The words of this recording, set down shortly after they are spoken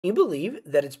Can you believe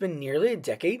that it's been nearly a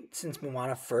decade since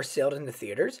Moana first sailed into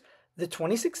theaters? The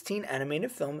 2016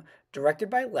 animated film,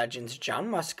 directed by legends John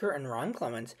Musker and Ron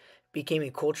Clements, became a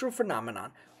cultural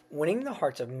phenomenon, winning the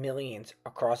hearts of millions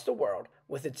across the world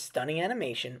with its stunning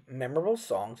animation, memorable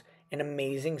songs, and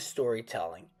amazing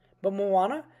storytelling. But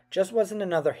Moana just wasn't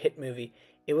another hit movie,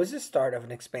 it was the start of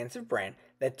an expansive brand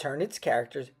that turned its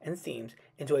characters and themes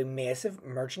into a massive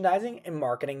merchandising and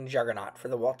marketing juggernaut for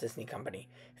the Walt Disney Company.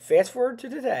 Fast forward to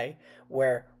today,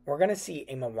 where we're going to see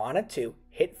a Moana 2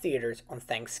 hit theaters on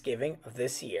Thanksgiving of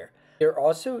this year. They're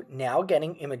also now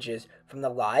getting images from the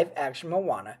live action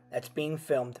Moana that's being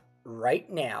filmed right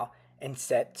now and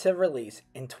set to release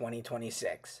in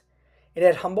 2026. It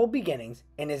had humble beginnings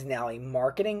and is now a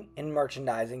marketing and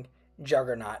merchandising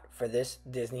juggernaut for this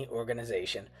Disney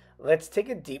organization. Let's take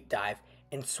a deep dive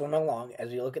and swim along as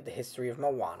we look at the history of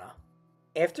Moana.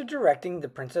 After directing The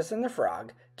Princess and the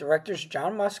Frog, directors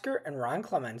John Musker and Ron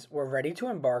Clements were ready to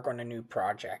embark on a new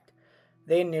project.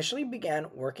 They initially began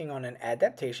working on an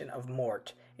adaptation of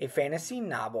Mort, a fantasy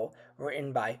novel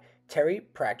written by Terry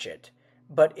Pratchett,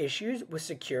 but issues with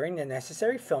securing the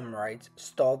necessary film rights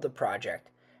stalled the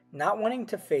project. Not wanting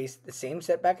to face the same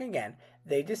setback again,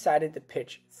 they decided to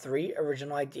pitch three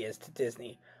original ideas to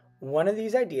Disney. One of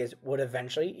these ideas would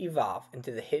eventually evolve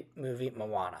into the hit movie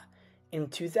Moana. In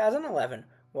 2011,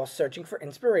 while searching for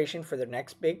inspiration for their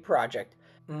next big project,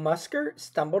 Musker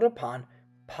stumbled upon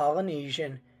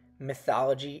Polynesian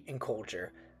mythology and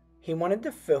culture. He wanted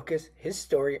to focus his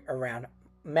story around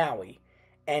Maui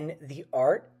and the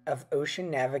art of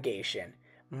ocean navigation.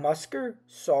 Musker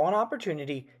saw an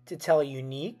opportunity to tell a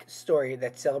unique story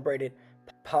that celebrated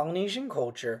Polynesian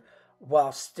culture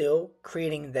while still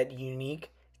creating that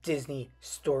unique Disney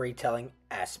storytelling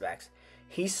aspects.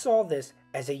 He saw this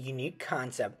as a unique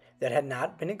concept that had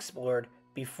not been explored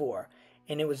before,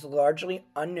 and it was largely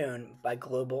unknown by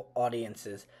global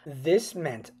audiences. This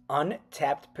meant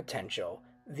untapped potential.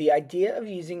 The idea of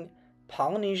using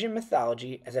Polynesian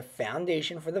mythology as a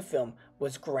foundation for the film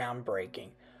was groundbreaking.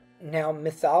 Now,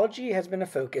 mythology has been a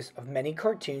focus of many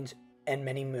cartoons and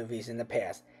many movies in the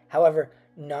past. However,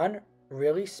 none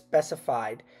really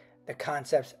specified the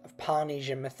concepts of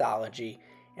Polynesian mythology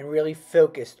and really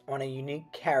focused on a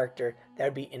unique character that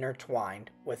would be intertwined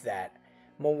with that.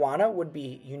 Moana would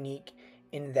be unique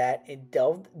in that it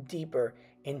delved deeper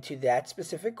into that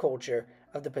specific culture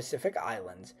of the Pacific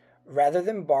Islands rather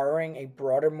than borrowing a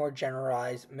broader, more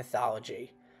generalized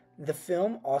mythology. The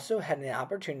film also had an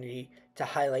opportunity to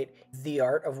highlight the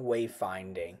art of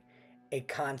wayfinding, a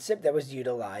concept that was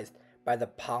utilized by the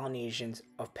Polynesians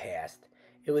of past.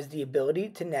 It was the ability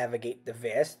to navigate the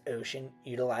vast ocean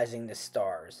utilizing the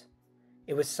stars.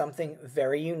 It was something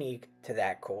very unique to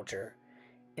that culture.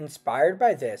 Inspired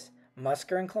by this,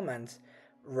 Musker and Clements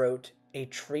wrote a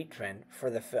treatment for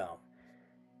the film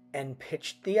and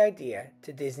pitched the idea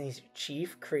to Disney's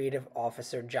chief creative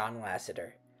officer John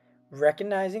Lasseter.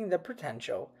 Recognizing the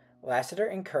potential,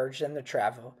 Lasseter encouraged them to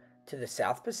travel to the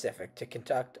South Pacific to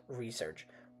conduct research.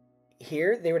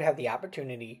 Here, they would have the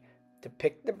opportunity to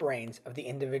pick the brains of the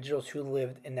individuals who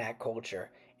lived in that culture,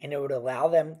 and it would allow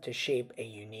them to shape a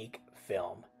unique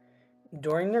film.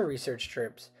 During their research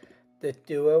trips, the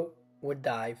duo would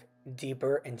dive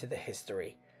deeper into the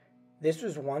history. This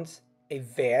was once a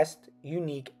vast,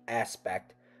 unique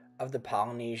aspect of the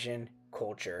Polynesian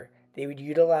culture. They would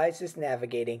utilize this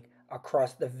navigating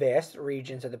across the vast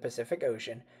regions of the Pacific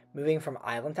Ocean, moving from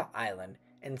island to island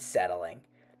and settling.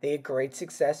 They had great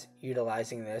success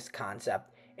utilizing this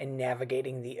concept in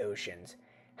navigating the oceans.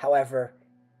 However,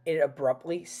 it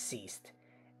abruptly ceased,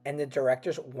 and the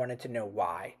directors wanted to know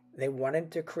why. They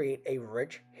wanted to create a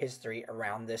rich history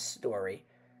around this story.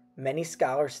 Many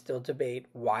scholars still debate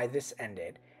why this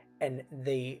ended, and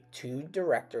the two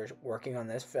directors working on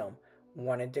this film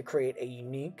wanted to create a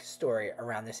unique story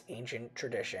around this ancient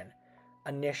tradition.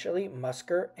 Initially,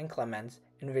 Musker and Clements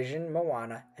envisioned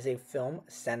Moana as a film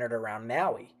centered around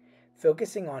Maui,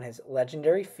 focusing on his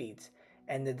legendary feats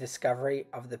and the discovery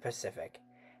of the Pacific.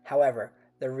 However,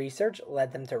 the research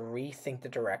led them to rethink the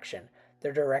direction.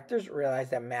 The directors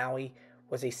realized that Maui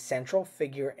was a central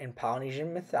figure in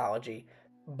Polynesian mythology,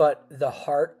 but the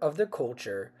heart of the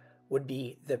culture would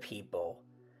be the people.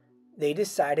 They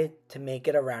decided to make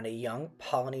it around a young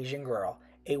Polynesian girl,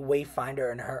 a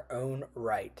wayfinder in her own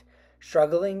right.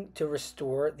 Struggling to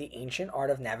restore the ancient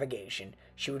art of navigation,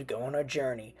 she would go on a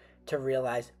journey to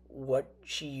realize what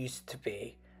she used to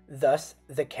be. Thus,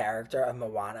 the character of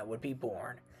Moana would be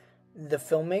born. The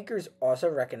filmmakers also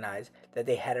recognized that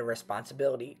they had a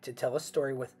responsibility to tell a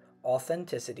story with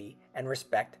authenticity and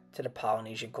respect to the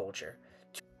Polynesian culture.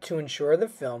 To ensure the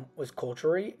film was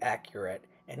culturally accurate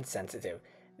and sensitive,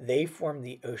 They formed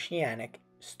the Oceanic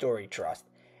Story Trust,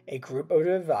 a group of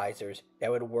advisors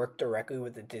that would work directly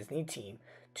with the Disney team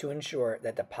to ensure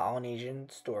that the Polynesian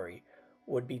story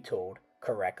would be told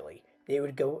correctly. They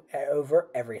would go over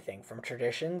everything from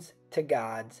traditions to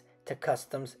gods to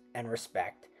customs and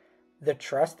respect. The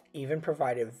trust even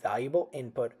provided valuable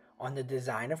input on the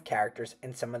design of characters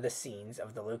and some of the scenes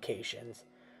of the locations.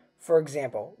 For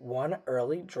example, one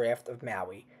early draft of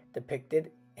Maui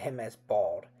depicted him as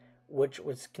bald, which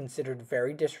was considered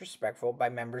very disrespectful by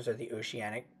members of the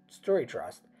Oceanic Story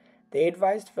Trust. They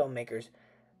advised filmmakers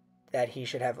that he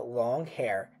should have long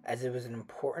hair, as it was an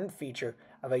important feature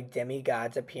of a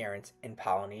demigod's appearance in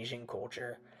Polynesian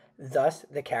culture. Thus,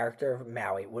 the character of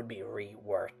Maui would be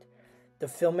reworked. The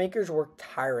filmmakers worked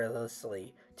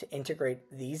tirelessly to integrate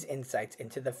these insights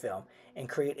into the film and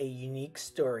create a unique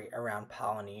story around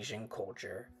Polynesian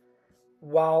culture.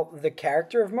 While the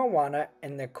character of Moana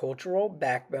and the cultural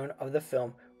backbone of the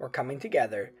film were coming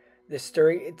together, the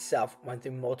story itself went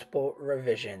through multiple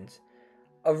revisions.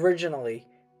 Originally,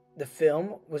 the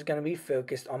film was going to be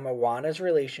focused on Moana's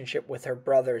relationship with her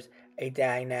brothers, a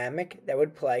dynamic that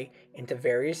would play into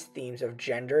various themes of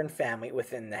gender and family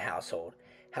within the household.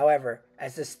 However,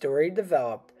 as the story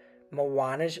developed,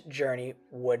 Moana's journey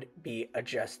would be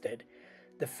adjusted.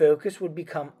 The focus would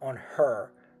become on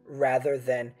her rather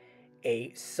than a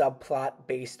subplot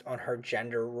based on her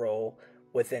gender role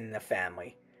within the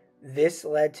family. This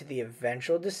led to the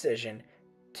eventual decision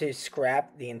to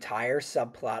scrap the entire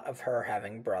subplot of her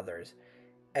having brothers.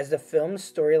 As the film's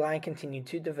storyline continued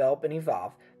to develop and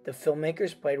evolve, the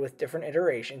filmmakers played with different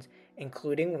iterations,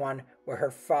 including one where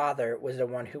her father was the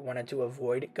one who wanted to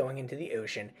avoid going into the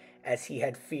ocean as he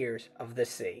had fears of the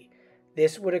sea.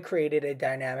 This would have created a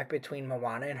dynamic between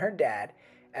Moana and her dad,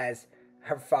 as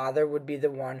her father would be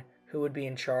the one who would be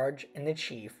in charge and the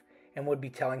chief and would be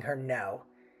telling her no.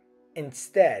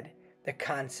 Instead, the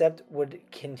concept would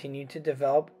continue to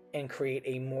develop and create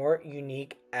a more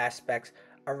unique aspects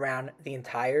around the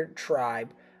entire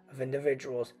tribe of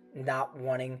individuals not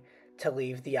wanting to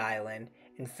leave the island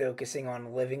and focusing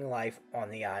on living life on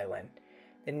the island.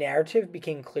 The narrative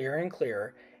became clearer and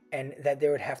clearer, and that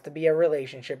there would have to be a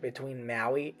relationship between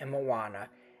Maui and Moana,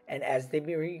 and as they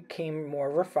became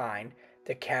more refined,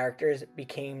 the characters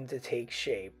became to take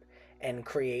shape and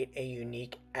create a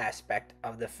unique aspect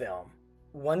of the film.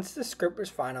 Once the script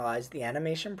was finalized, the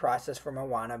animation process for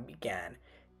Moana began.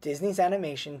 Disney's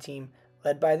animation team,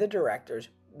 led by the directors,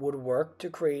 would work to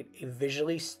create a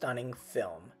visually stunning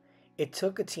film. It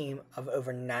took a team of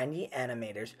over 90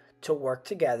 animators to work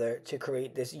together to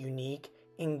create this unique,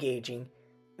 engaging,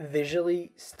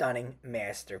 visually stunning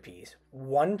masterpiece.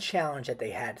 One challenge that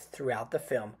they had throughout the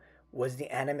film was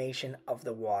the animation of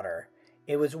the water.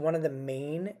 It was one of the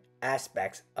main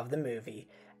aspects of the movie,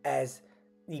 as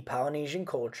the Polynesian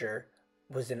culture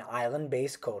was an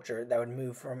island-based culture that would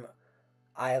move from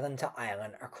island to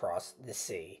island across the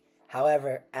sea.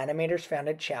 However, animators found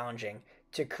it challenging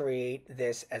to create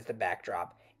this as the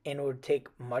backdrop, and it would take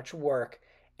much work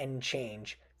and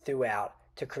change throughout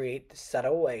to create the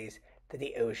subtle ways that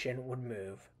the ocean would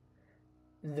move.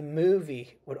 The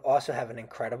movie would also have an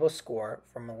incredible score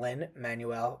from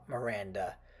Lin-Manuel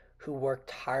Miranda, who worked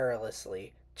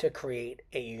tirelessly to create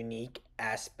a unique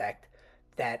aspect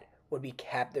that would be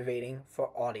captivating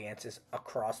for audiences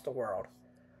across the world.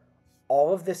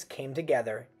 All of this came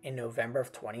together in November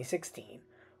of 2016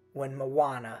 when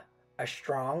Moana, a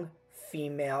strong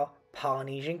female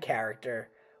Polynesian character,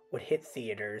 would hit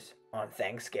theaters on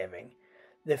Thanksgiving.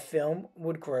 The film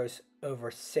would gross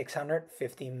over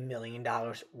 $650 million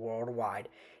worldwide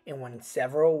and won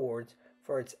several awards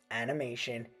for its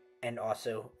animation and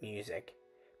also music.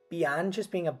 Beyond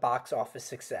just being a box office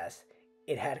success,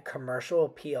 it had commercial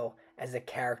appeal as the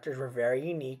characters were very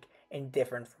unique and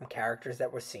different from characters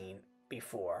that were seen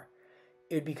before.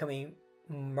 It would become a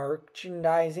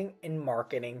merchandising and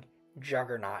marketing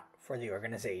juggernaut for the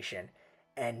organization,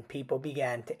 and people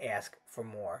began to ask for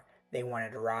more. They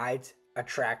wanted rides,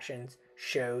 attractions,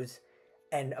 shows,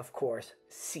 and of course,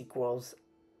 sequels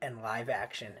and live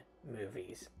action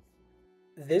movies.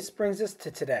 This brings us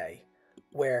to today,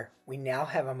 where we now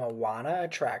have a Moana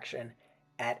attraction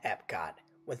at Epcot,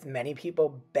 with many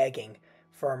people begging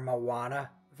for a Moana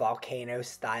volcano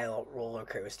style roller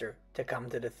coaster to come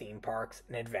to the theme parks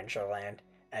and Adventureland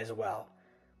as well.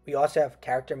 We also have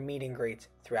character meet and greets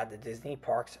throughout the Disney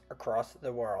parks across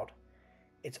the world.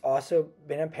 It's also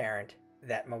been apparent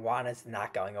that Moana is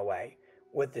not going away,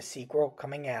 with the sequel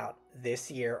coming out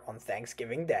this year on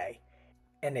Thanksgiving Day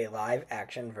and a live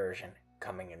action version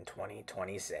coming in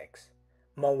 2026.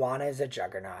 Moana is a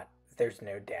juggernaut, there's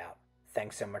no doubt.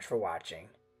 Thanks so much for watching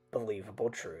Believable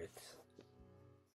Truths.